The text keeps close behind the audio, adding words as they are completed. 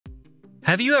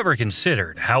Have you ever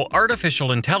considered how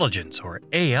artificial intelligence, or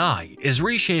AI, is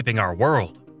reshaping our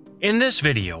world? In this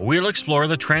video, we'll explore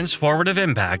the transformative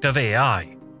impact of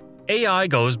AI. AI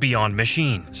goes beyond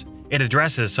machines. It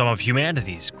addresses some of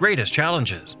humanity's greatest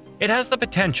challenges. It has the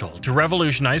potential to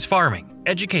revolutionize farming,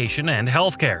 education, and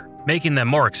healthcare, making them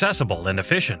more accessible and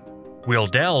efficient. We'll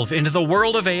delve into the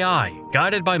world of AI,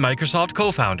 guided by Microsoft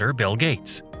co-founder Bill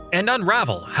Gates, and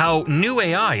unravel how new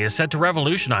AI is set to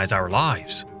revolutionize our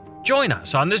lives. Join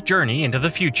us on this journey into the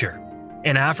future.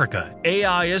 In Africa,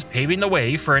 AI is paving the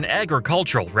way for an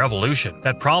agricultural revolution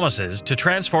that promises to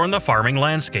transform the farming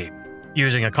landscape.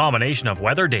 Using a combination of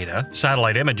weather data,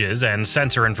 satellite images, and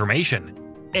sensor information,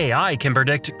 AI can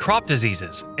predict crop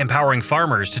diseases, empowering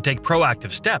farmers to take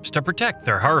proactive steps to protect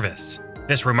their harvests.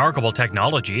 This remarkable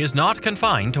technology is not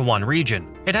confined to one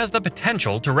region. It has the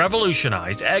potential to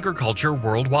revolutionize agriculture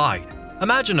worldwide.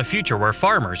 Imagine a future where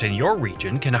farmers in your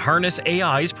region can harness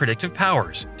AI's predictive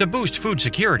powers to boost food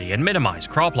security and minimize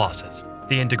crop losses.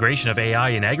 The integration of AI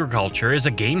in agriculture is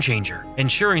a game changer,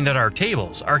 ensuring that our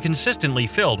tables are consistently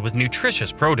filled with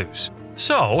nutritious produce.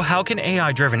 So, how can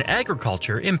AI-driven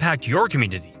agriculture impact your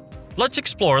community? Let's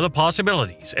explore the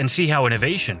possibilities and see how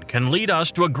innovation can lead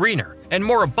us to a greener and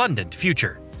more abundant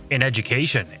future. In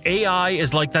education, AI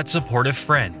is like that supportive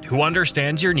friend who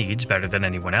understands your needs better than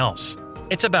anyone else.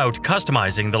 It's about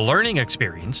customizing the learning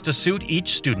experience to suit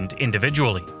each student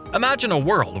individually. Imagine a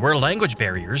world where language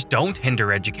barriers don't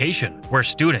hinder education, where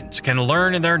students can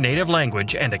learn in their native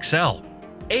language and excel.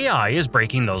 AI is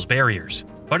breaking those barriers.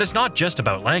 But it's not just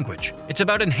about language, it's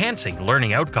about enhancing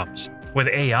learning outcomes. With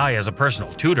AI as a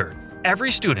personal tutor,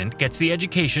 every student gets the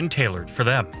education tailored for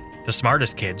them. The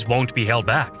smartest kids won't be held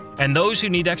back, and those who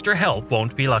need extra help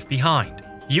won't be left behind.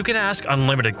 You can ask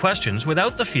unlimited questions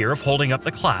without the fear of holding up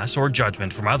the class or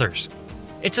judgment from others.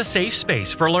 It's a safe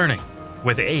space for learning.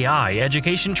 With AI,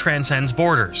 education transcends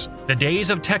borders. The days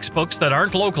of textbooks that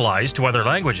aren't localized to other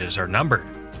languages are numbered.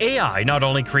 AI not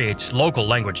only creates local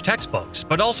language textbooks,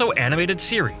 but also animated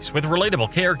series with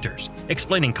relatable characters,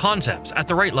 explaining concepts at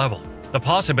the right level. The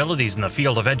possibilities in the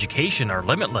field of education are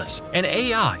limitless, and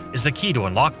AI is the key to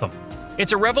unlock them.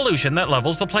 It's a revolution that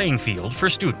levels the playing field for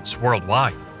students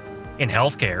worldwide. In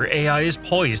healthcare, AI is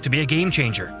poised to be a game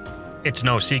changer. It's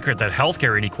no secret that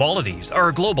healthcare inequalities are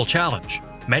a global challenge.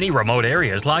 Many remote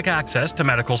areas lack access to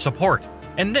medical support,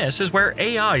 and this is where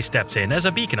AI steps in as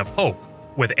a beacon of hope.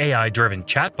 With AI-driven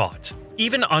chatbots,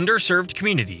 even underserved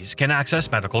communities can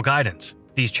access medical guidance.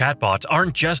 These chatbots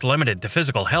aren't just limited to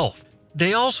physical health.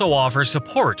 They also offer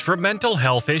support for mental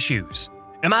health issues.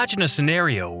 Imagine a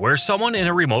scenario where someone in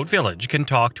a remote village can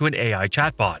talk to an AI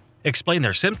chatbot, explain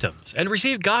their symptoms, and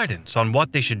receive guidance on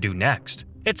what they should do next.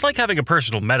 It's like having a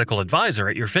personal medical advisor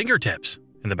at your fingertips.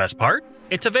 And the best part?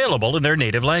 It's available in their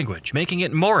native language, making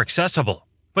it more accessible.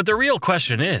 But the real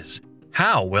question is,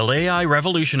 how will AI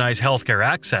revolutionize healthcare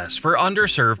access for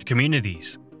underserved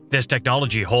communities? This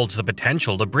technology holds the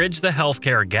potential to bridge the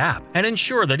healthcare gap and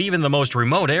ensure that even the most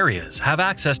remote areas have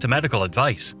access to medical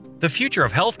advice. The future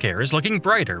of healthcare is looking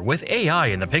brighter with AI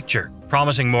in the picture,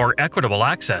 promising more equitable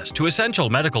access to essential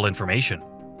medical information.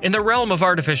 In the realm of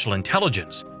artificial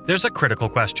intelligence, there's a critical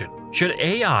question. Should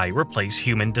AI replace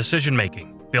human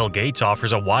decision-making? Bill Gates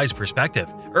offers a wise perspective,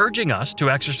 urging us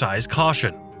to exercise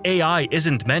caution. AI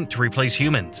isn't meant to replace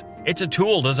humans. It's a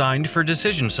tool designed for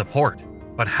decision support.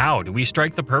 But how do we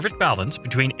strike the perfect balance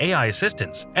between AI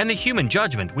assistance and the human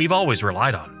judgment we've always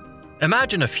relied on?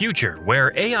 Imagine a future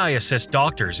where AI assists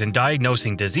doctors in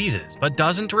diagnosing diseases but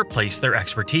doesn't replace their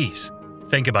expertise.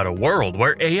 Think about a world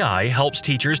where AI helps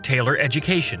teachers tailor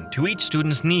education to each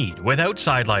student's need without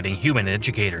sidelining human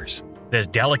educators. This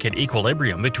delicate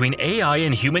equilibrium between AI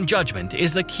and human judgment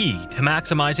is the key to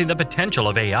maximizing the potential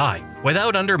of AI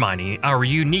without undermining our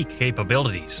unique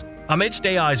capabilities. Amidst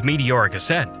AI's meteoric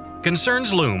ascent,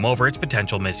 concerns loom over its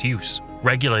potential misuse.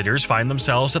 Regulators find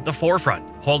themselves at the forefront,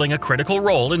 holding a critical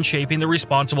role in shaping the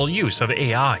responsible use of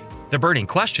AI. The burning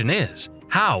question is,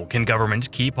 how can governments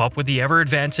keep up with the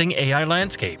ever-advancing AI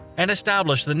landscape and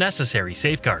establish the necessary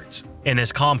safeguards? In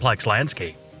this complex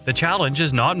landscape, the challenge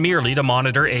is not merely to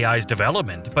monitor AI's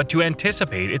development, but to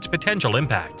anticipate its potential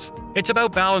impacts. It's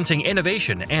about balancing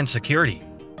innovation and security.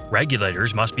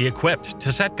 Regulators must be equipped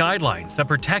to set guidelines that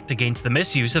protect against the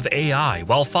misuse of AI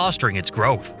while fostering its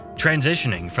growth.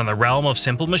 Transitioning from the realm of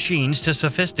simple machines to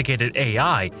sophisticated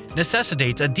AI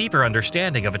necessitates a deeper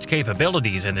understanding of its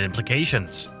capabilities and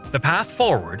implications. The path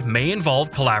forward may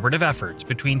involve collaborative efforts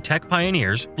between tech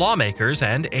pioneers, lawmakers,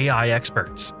 and AI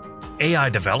experts. AI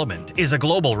development is a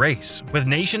global race, with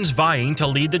nations vying to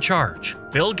lead the charge.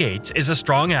 Bill Gates is a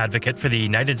strong advocate for the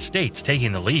United States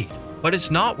taking the lead, but it's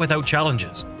not without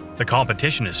challenges. The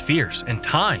competition is fierce and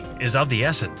time is of the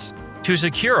essence. To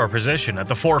secure our position at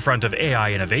the forefront of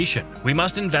AI innovation, we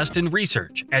must invest in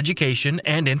research, education,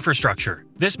 and infrastructure.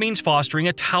 This means fostering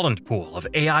a talent pool of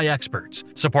AI experts,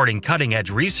 supporting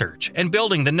cutting-edge research, and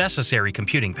building the necessary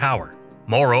computing power.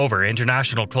 Moreover,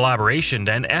 international collaboration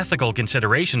and ethical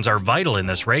considerations are vital in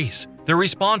this race. The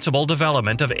responsible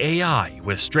development of AI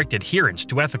with strict adherence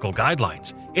to ethical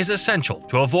guidelines is essential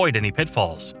to avoid any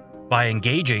pitfalls. By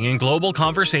engaging in global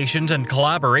conversations and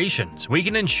collaborations, we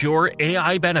can ensure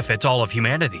AI benefits all of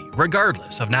humanity,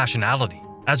 regardless of nationality.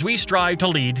 As we strive to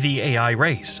lead the AI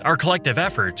race, our collective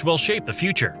efforts will shape the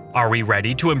future. Are we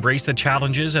ready to embrace the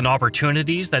challenges and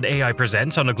opportunities that AI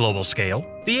presents on a global scale?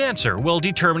 The answer will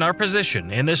determine our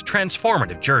position in this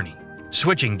transformative journey.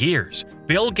 Switching gears,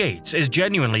 Bill Gates is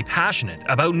genuinely passionate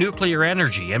about nuclear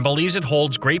energy and believes it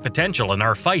holds great potential in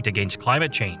our fight against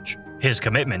climate change. His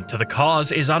commitment to the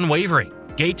cause is unwavering.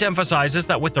 Gates emphasizes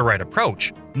that with the right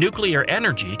approach, nuclear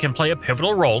energy can play a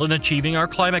pivotal role in achieving our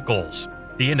climate goals.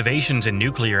 The innovations in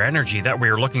nuclear energy that we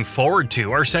are looking forward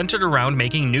to are centered around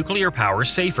making nuclear power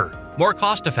safer, more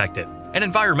cost-effective, and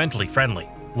environmentally friendly.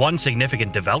 One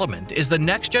significant development is the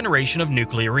next generation of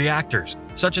nuclear reactors,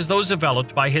 such as those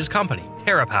developed by his company,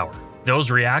 TerraPower.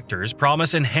 Those reactors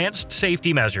promise enhanced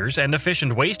safety measures and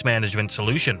efficient waste management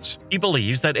solutions. He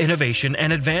believes that innovation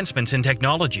and advancements in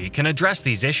technology can address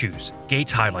these issues.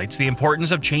 Gates highlights the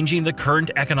importance of changing the current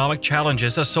economic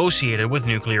challenges associated with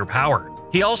nuclear power.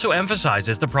 He also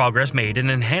emphasizes the progress made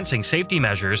in enhancing safety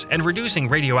measures and reducing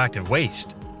radioactive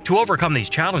waste. To overcome these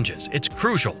challenges, it's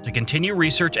crucial to continue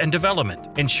research and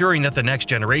development, ensuring that the next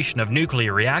generation of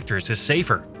nuclear reactors is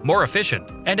safer, more efficient,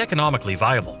 and economically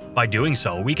viable. By doing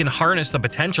so, we can harness the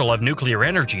potential of nuclear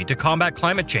energy to combat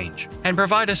climate change and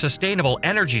provide a sustainable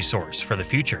energy source for the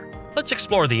future. Let's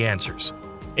explore the answers.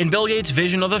 In Bill Gates'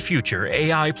 vision of the future,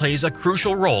 AI plays a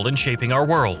crucial role in shaping our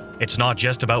world. It's not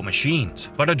just about machines,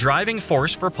 but a driving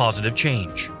force for positive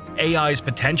change. AI's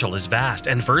potential is vast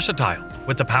and versatile,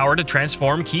 with the power to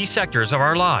transform key sectors of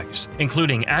our lives,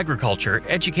 including agriculture,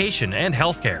 education, and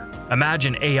healthcare.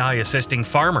 Imagine AI assisting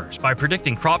farmers by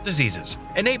predicting crop diseases,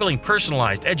 enabling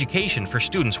personalized education for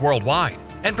students worldwide,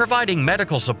 and providing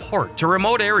medical support to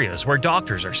remote areas where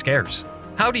doctors are scarce.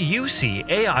 How do you see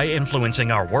AI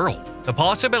influencing our world? The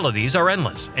possibilities are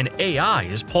endless, and AI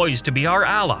is poised to be our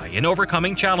ally in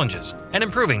overcoming challenges and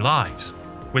improving lives.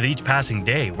 With each passing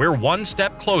day, we're one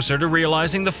step closer to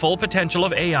realizing the full potential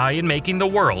of AI in making the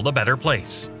world a better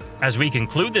place. As we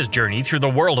conclude this journey through the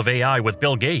world of AI with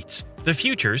Bill Gates, the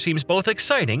future seems both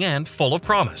exciting and full of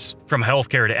promise. From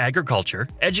healthcare to agriculture,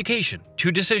 education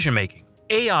to decision-making,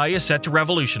 AI is set to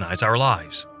revolutionize our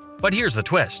lives. But here's the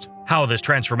twist. How this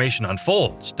transformation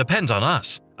unfolds depends on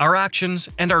us, our actions,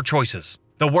 and our choices.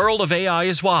 The world of AI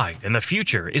is wide, and the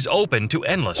future is open to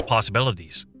endless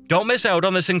possibilities. Don't miss out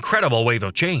on this incredible wave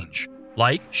of change.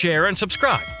 Like, share, and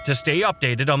subscribe to stay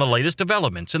updated on the latest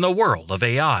developments in the world of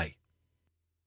AI.